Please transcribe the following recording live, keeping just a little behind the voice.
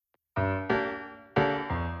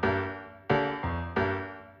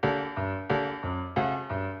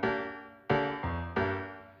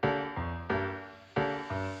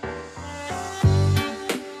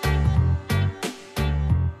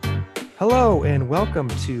Hello and welcome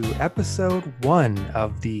to episode 1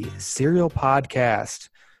 of the Serial Podcast.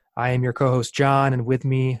 I am your co-host John, and with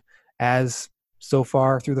me, as so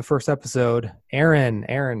far through the first episode, Aaron.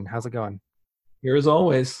 Aaron, how's it going? Here as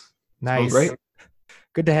always. Nice. Great.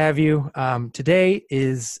 Good to have you. Today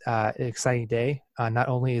is an exciting day. Not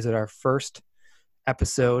only is it our first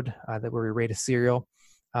episode that where we rate a cereal,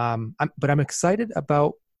 but I'm excited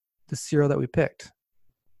about the cereal that we picked.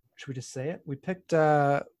 Should we just say it? We picked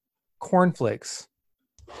cornflakes.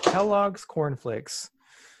 Kellogg's cornflakes.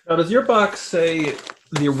 Now, does your box say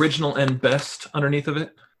the original and best underneath of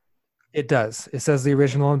it? It does. It says the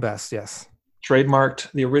original and best, yes.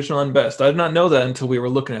 Trademarked the original and best. I did not know that until we were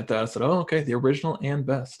looking at that. I said, oh, okay, the original and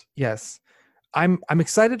best. Yes. I'm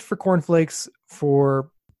excited for cornflakes for,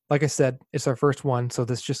 like I said, it's our first one. So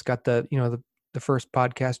this just got the first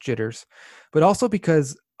podcast jitters, but also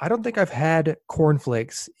because I don't think I've had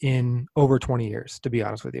cornflakes in over 20 years, to be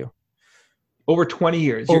honest with you. Over 20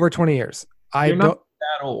 years? Over 20 years. You're not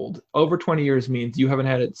that old. Over 20 years means you haven't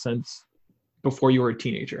had it since before you were a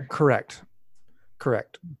teenager. Correct. I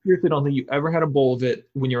seriously don't think you ever had a bowl of it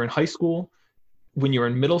when you were in high school, when you were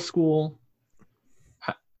in middle school.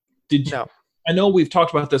 Did you? No. I know we've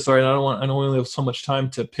talked about this already. I don't only have so much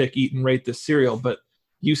time to pick, eat, and rate this cereal, but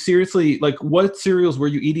you seriously, what cereals were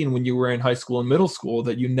you eating when you were in high school and middle school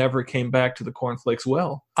that you never came back to the cornflakes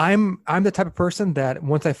well? I'm the type of person that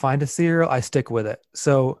once I find a cereal, I stick with it.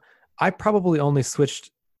 So I probably only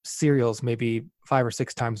switched cereals maybe 5 or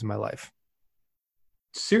 6 times in my life.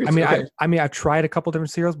 Seriously? I mean, I've tried a couple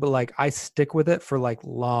different cereals, but I stick with it for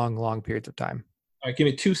long periods of time. All right, give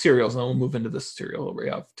me 2 cereals, and then we'll move into this cereal we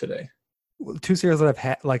have today. 2 cereals that I've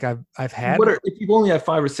had, I've had. If you've only had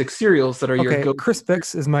 5 or 6 cereals that are your go-to?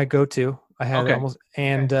 Crispix is my go-to. I had it almost,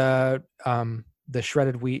 and okay. The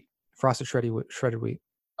shredded wheat, frosted shredded wheat.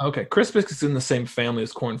 Okay, Crispix is in the same family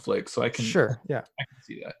as cornflakes, so I can I can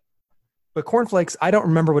see that. But cornflakes, I don't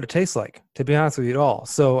remember what it tastes like, to be honest with you at all.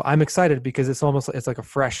 So I'm excited because it's going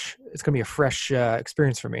to be a fresh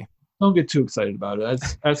experience for me. Don't get too excited about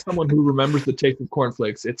it. As someone who remembers the taste of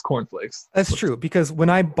cornflakes, it's cornflakes. That's true, because when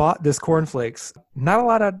I bought this cornflakes, not a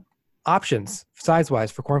lot of options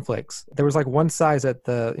size-wise for cornflakes. There was one size at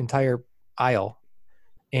the entire aisle.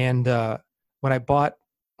 And when I bought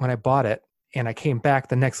it and I came back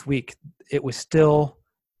the next week, it was still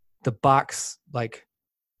the box,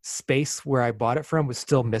 space where I bought it from was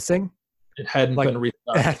still missing. It hadn't been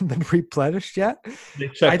restocked. It hadn't been replenished yet. They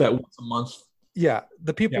check that once a month. Yeah.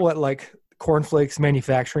 The people at cornflakes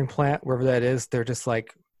manufacturing plant, wherever that is, they're just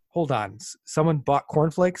hold on. Someone bought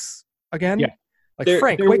cornflakes again? Yeah.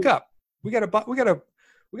 Frank, wake up. We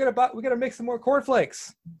gotta make some more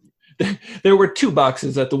cornflakes. There were 2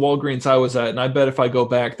 boxes at the Walgreens I was at, and I bet if I go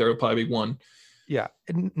back, there will probably be 1. Yeah,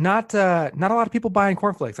 not a lot of people buying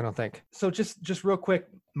cornflakes, I don't think. So just real quick,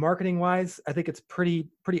 marketing wise, I think it's pretty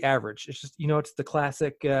average. It's just it's the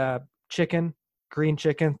classic chicken, green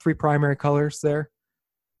chicken, 3 primary colors there.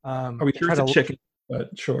 Are we sure it's a chicken?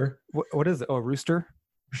 But sure. What is it? Oh, a rooster.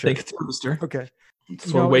 Sure. I think it's a rooster. Okay.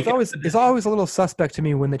 So it's always a little suspect to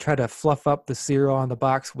me when they try to fluff up the cereal on the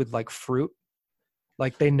box with fruit.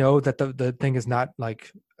 They know that the thing is not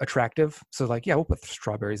attractive. So we'll put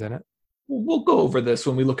strawberries in it. We'll go over this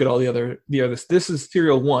when we look at all the other. This is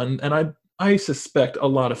cereal 1, and I suspect a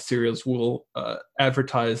lot of cereals will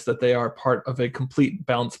advertise that they are part of a complete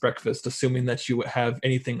balanced breakfast, assuming that you have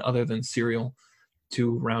anything other than cereal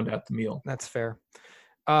to round out the meal. That's fair.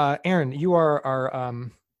 Aaron, you are our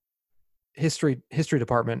history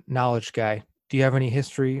department knowledge guy. Do you have any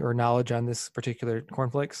history or knowledge on this particular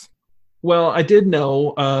cornflakes? Well, I did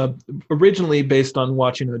know originally based on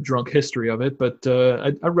watching a drunk history of it, but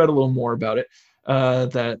I read a little more about it,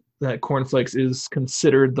 that cornflakes is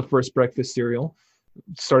considered the first breakfast cereal,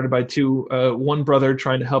 started by one brother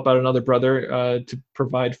trying to help out another brother to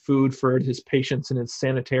provide food for his patients in his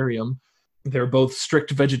sanitarium. They're both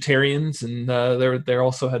strict vegetarians, and they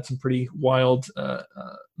also had some pretty wild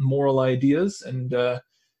moral ideas,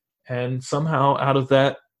 and somehow out of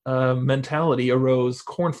that mentality arose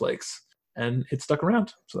cornflakes. And it stuck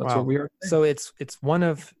around. So that's where we are today. So it's one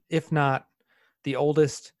of, if not the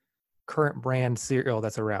oldest current brand cereal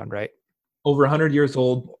that's around, right? Over 100 years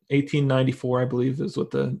old, 1894, I believe, is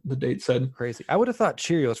what the date said. Crazy. I would have thought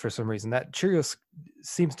Cheerios for some reason. That Cheerios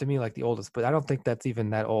seems to me like the oldest, but I don't think that's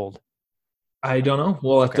even that old. I don't know.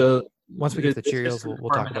 We'll have to. Once we get to the Cheerios, we'll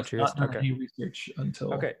talk about Cheerios. Okay. Any research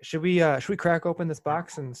until. Okay. Should we crack open this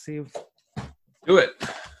box and see? Do it.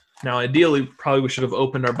 Now, ideally, probably we should have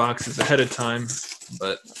opened our boxes ahead of time,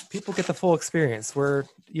 but people get the full experience.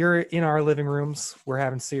 You're in our living rooms. We're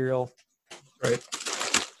having cereal. Right.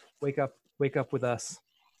 Wake up with us.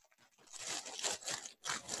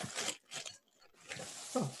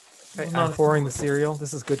 Okay, No, I'm pouring the cereal.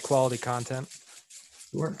 This is good quality content.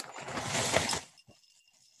 sure.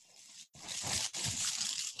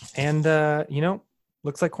 And,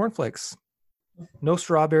 looks like cornflakes. No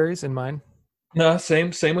strawberries in mine. No,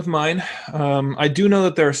 same with mine. I do know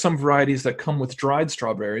that there are some varieties that come with dried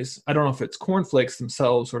strawberries. I don't know if it's cornflakes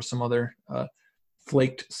themselves or some other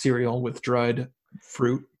flaked cereal with dried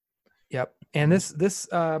fruit. Yep. And this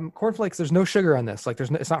cornflakes, there's no sugar on this. Like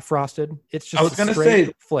it's not frosted. It's I was just gonna straight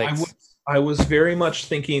say flakes. I was very much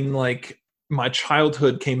thinking like my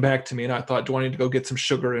childhood came back to me, and I thought, do I need to go get some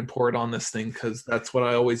sugar and pour it on this thing? Because that's what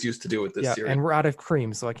I always used to do with this Yeah, cereal. and we're out of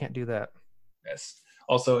cream, so I can't do that. Yes.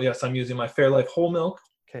 Also, yes, I'm using my Fairlife whole milk.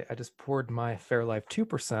 Okay, I just poured my Fairlife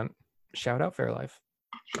 2%. Shout out Fairlife.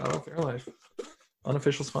 Shout out Fairlife,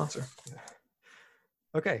 unofficial sponsor.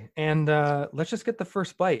 Okay, and let's just get the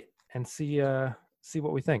first bite and see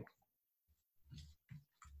what we think.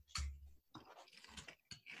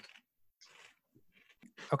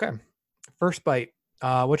 Okay, first bite.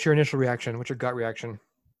 What's your initial reaction? What's your gut reaction?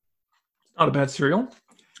 Not a bad cereal.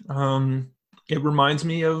 It reminds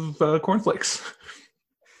me of cornflakes.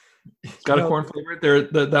 It's got a corn flavor.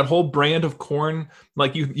 That whole brand of corn,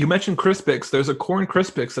 like you mentioned Crispix. There's a corn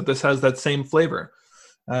Crispix that has that same flavor.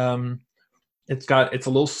 It's a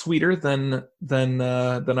little sweeter than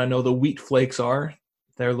I know the wheat flakes are.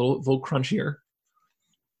 They're a little crunchier.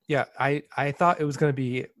 Yeah, I thought it was going to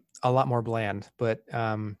be a lot more bland, but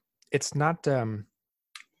it's not. I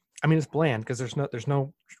mean, it's bland because there's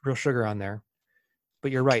no real sugar on there.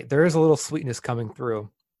 But you're right. There is a little sweetness coming through.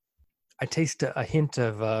 I taste a hint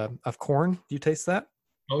of corn. Do you taste that?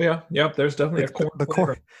 Oh yeah, yep. There's definitely a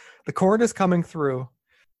corn. The corn is coming through,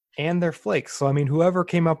 and they're flakes. So I mean, whoever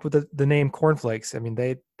came up with the name cornflakes, I mean,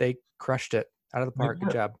 they crushed it out of the park.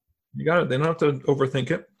 Good job. You got it. They don't have to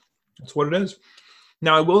overthink it. That's what it is.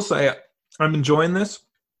 Now I will say I'm enjoying this.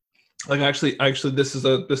 Like actually, this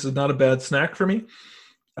is not a bad snack for me.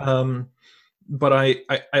 But I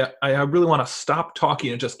really want to stop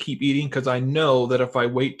talking and just keep eating, because I know that if I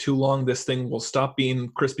wait too long, this thing will stop being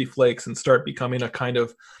crispy flakes and start becoming a kind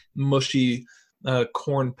of mushy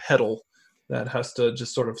corn petal that has to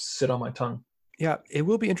just sort of sit on my tongue. Yeah, it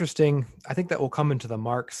will be interesting. I think that will come into the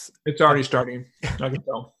marks. It's already starting. I can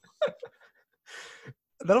tell.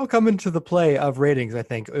 That'll come into the play of ratings, I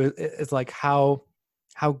think. It's like how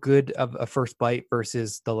good of a first bite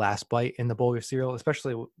versus the last bite in the bowl of cereal,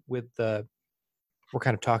 especially with we're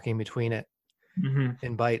kind of talking between it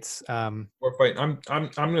in bites. Or fight. I'm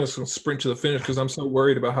just gonna sprint to the finish because I'm so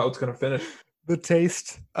worried about how it's gonna finish. The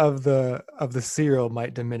taste of the cereal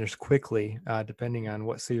might diminish quickly, depending on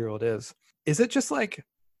what cereal it is. Is it just like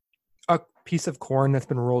a piece of corn that's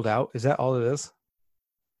been rolled out? Is that all it is?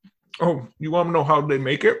 Oh, you want to know how they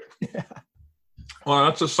make it? Yeah. Well,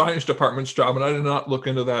 that's the science department's job, and I did not look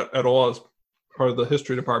into that at all as part of the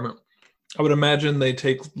history department. I would imagine they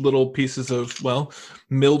take little pieces of,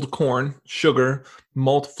 milled corn, sugar,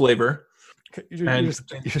 malt flavor. You're just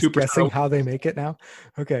guessing how they make it now?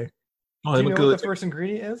 Okay. Oh, do you know what the first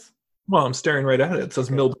ingredient is? Well, I'm staring right at it. It says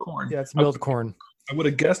milled corn. Yeah, it's milled corn. I would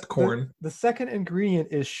have guessed corn. The second ingredient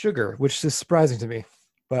is sugar, which is surprising to me.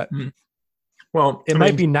 But well, it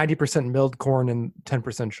might be 90% milled corn and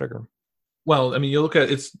 10% sugar. Well, I mean, you look at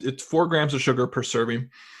it's 4 grams of sugar per serving.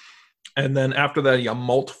 And then after that, you have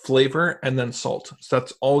malt flavor and then salt. So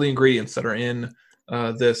that's all the ingredients that are in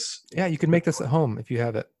this. Yeah, you can make this at home if you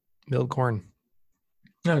have it. Milled corn.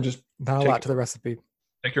 Yeah, just not a lot to the recipe.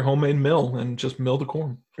 Take your homemade mill and just mill the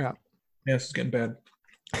corn. Yeah. Yeah, this is getting bad.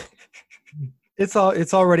 It's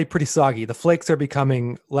already pretty soggy. The flakes are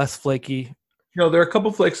becoming less flaky. There are a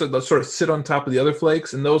couple flakes that sort of sit on top of the other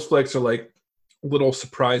flakes, and those flakes are like little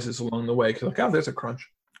surprises along the way. Cause like, there's a crunch.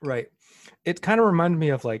 Right. It kind of reminded me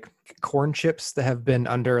of like corn chips that have been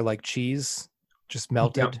under like cheese, just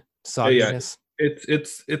melted sogginess. Yeah.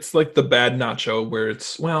 It's like the bad nacho where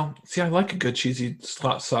it's, I like a good cheesy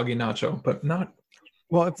soggy nacho, but not.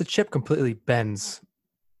 Well, if the chip completely bends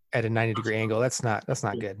at a 90-degree angle, that's not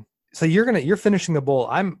good. So you're finishing the bowl.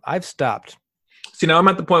 I've stopped. See, now I'm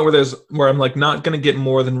at the point where I'm like not gonna get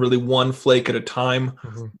more than really one flake at a time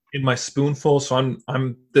in my spoonful. So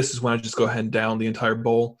this is when I just go ahead and down the entire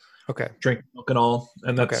bowl. Okay. Drink milk and all,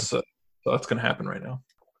 and that's that's gonna happen right now.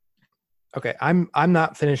 Okay, I'm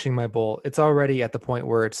not finishing my bowl. It's already at the point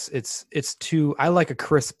where it's too. I like a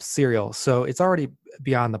crisp cereal, so it's already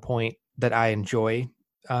beyond the point that I enjoy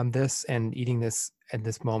this, and eating this at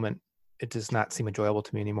this moment, it does not seem enjoyable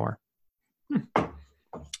to me anymore. That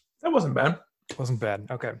wasn't bad. Wasn't bad.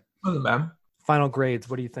 Okay. Wasn't bad. Final grades.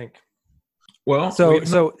 What do you think? Well, so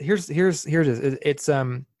here's it is. It's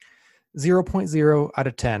 0.0 out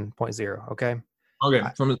of 10.0. Okay. Okay,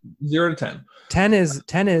 from 0 to 10. 10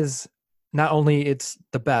 is not only it's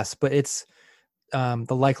the best, but it's the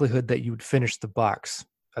likelihood that you would finish the box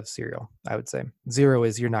of cereal. I would say 0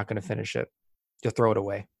 is you're not going to finish it. You'll throw it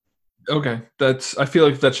away. Okay, I feel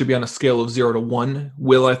like that should be on a scale of 0 to 1.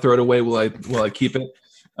 Will I throw it away? Will I keep it?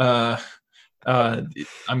 Uh, uh,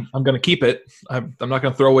 I'm going to keep it. I'm not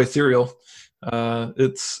going to throw away cereal.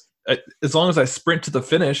 It's as long as I sprint to the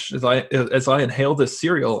finish, as I inhale this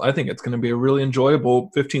cereal, I think it's going to be a really enjoyable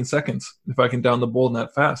 15 seconds if I can down the bowl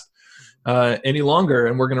that fast. Any longer,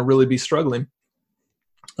 and we're going to really be struggling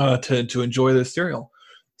to enjoy this cereal.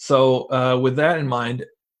 So with that in mind,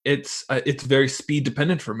 it's very speed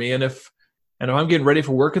dependent for me. And if I'm getting ready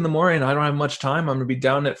for work in the morning and I don't have much time, I'm going to be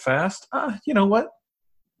down it fast. You know what?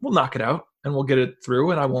 We'll knock it out and we'll get it through,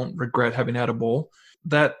 and I won't regret having had a bowl.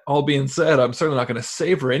 That all being said, I'm certainly not going to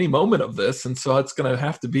savor any moment of this, and so it's going to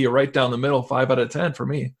have to be a right down the middle 5 out of 10 for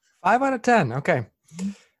me. 5 out of 10. Okay.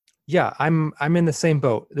 Yeah, I'm in the same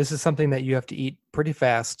boat. This is something that you have to eat pretty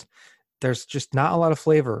fast. There's just not a lot of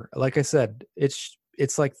flavor. Like I said,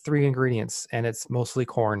 it's like 3 ingredients and it's mostly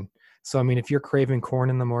corn. So I mean, if you're craving corn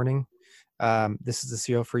in the morning, this is the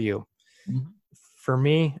cereal for you. Mm-hmm. For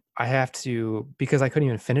me, I have to, because I couldn't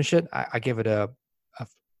even finish it, I give it a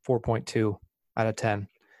 4.2 out of 10.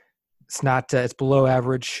 It's not, it's below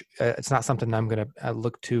average. It's not something I'm going to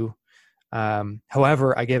look to.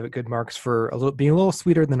 However, I gave it good marks for being a little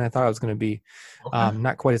sweeter than I thought it was going to be. Okay.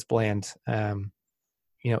 Not quite as bland.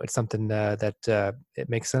 It's something that it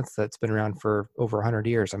makes sense that it's been around for over 100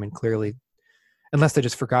 years. I mean, clearly, unless they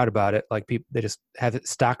just forgot about it, like people, they just have it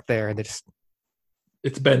stocked there and they just.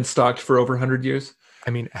 It's been stocked for over 100 years. I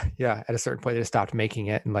mean, yeah, at a certain point they just stopped making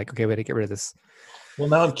it and like, okay, we had to get rid of this. Well,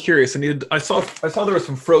 now I'm curious. I saw there were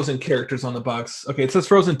some Frozen characters on the box. Okay, it says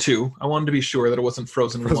Frozen 2. I wanted to be sure that it wasn't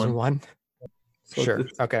Frozen 1. Frozen 1? So sure.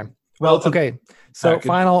 Okay. Well, Well, okay. So package.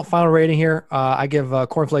 final rating here. I give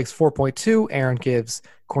Cornflakes 4.2. Aaron gives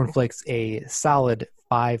Cornflakes a solid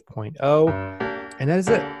 5.0. And that is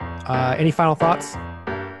it. Any final thoughts?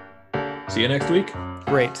 See you next week.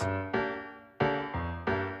 Great.